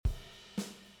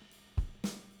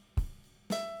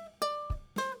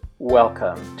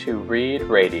Welcome to Read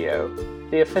Radio,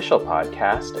 the official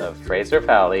podcast of Fraser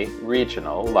Valley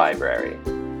Regional Library.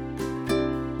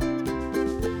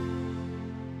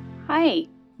 Hi,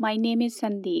 my name is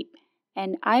Sandeep,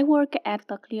 and I work at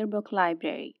the Clearbrook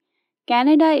Library.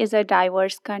 Canada is a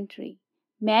diverse country.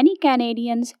 Many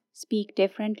Canadians speak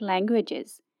different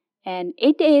languages, and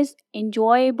it is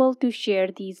enjoyable to share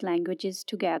these languages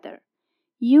together.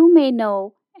 You may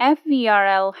know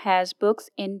FVRL has books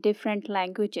in different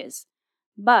languages,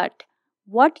 but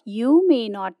what you may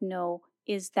not know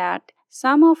is that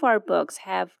some of our books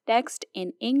have text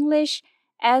in English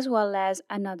as well as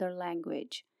another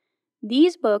language.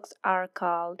 These books are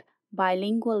called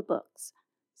bilingual books.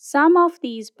 Some of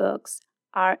these books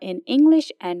are in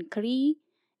English and Cree,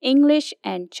 English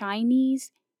and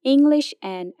Chinese, English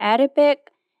and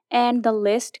Arabic, and the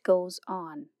list goes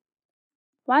on.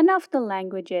 One of the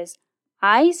languages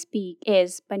I speak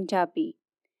is Punjabi,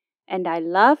 and I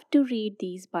love to read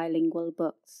these bilingual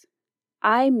books.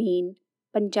 I mean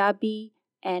Punjabi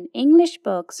and English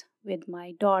books with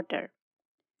my daughter.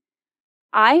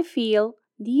 I feel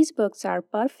these books are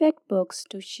perfect books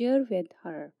to share with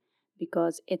her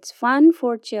because it's fun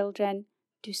for children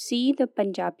to see the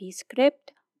Punjabi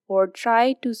script or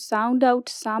try to sound out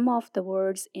some of the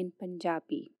words in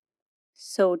Punjabi.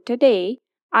 So today,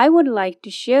 I would like to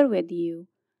share with you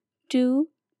 2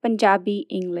 Punjabi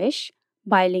English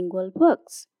bilingual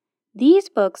books. These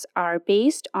books are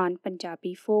based on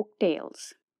Punjabi folk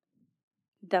tales.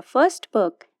 The first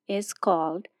book is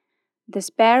called The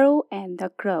Sparrow and the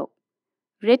Crow,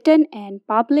 written and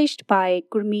published by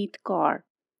Gurmeet Kaur.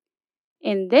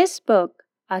 In this book,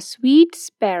 a sweet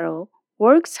sparrow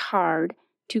works hard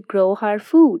to grow her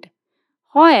food.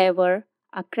 However,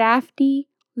 a crafty,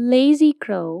 lazy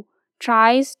crow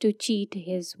tries to cheat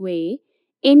his way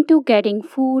into getting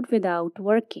food without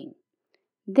working.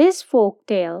 This folk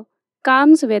tale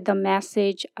comes with a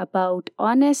message about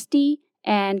honesty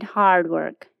and hard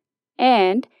work,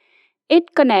 and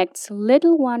it connects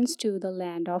little ones to the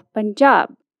land of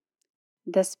Punjab.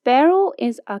 The sparrow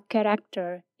is a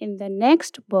character in the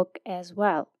next book as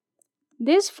well.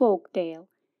 This folk tale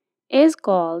is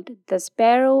called The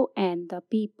Sparrow and the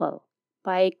People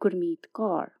by Gurmeet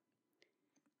Kaur.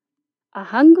 A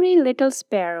hungry little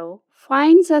sparrow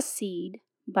finds a seed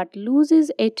but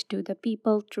loses it to the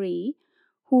peepal tree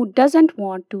who doesn't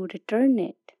want to return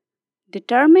it.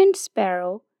 Determined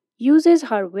sparrow uses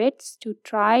her wits to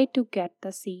try to get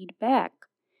the seed back.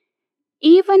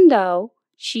 Even though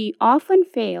she often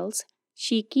fails,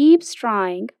 she keeps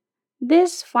trying.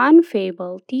 This fun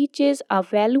fable teaches a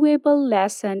valuable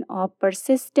lesson of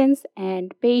persistence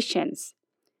and patience.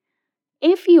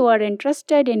 If you are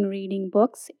interested in reading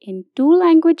books in 2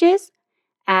 languages,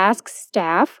 ask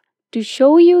staff to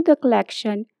show you the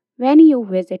collection when you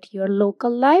visit your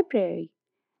local library.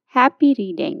 Happy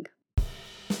reading!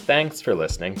 Thanks for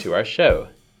listening to our show.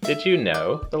 Did you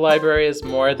know the library is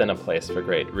more than a place for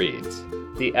great reads?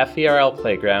 The FERL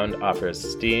Playground offers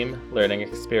STEAM learning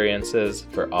experiences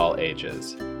for all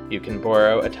ages. You can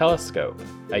borrow a telescope,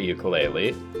 a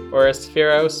ukulele, or a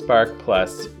Sphero Spark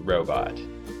Plus robot.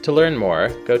 To learn more,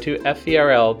 go to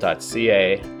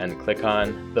ferl.ca and click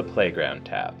on the Playground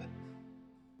tab.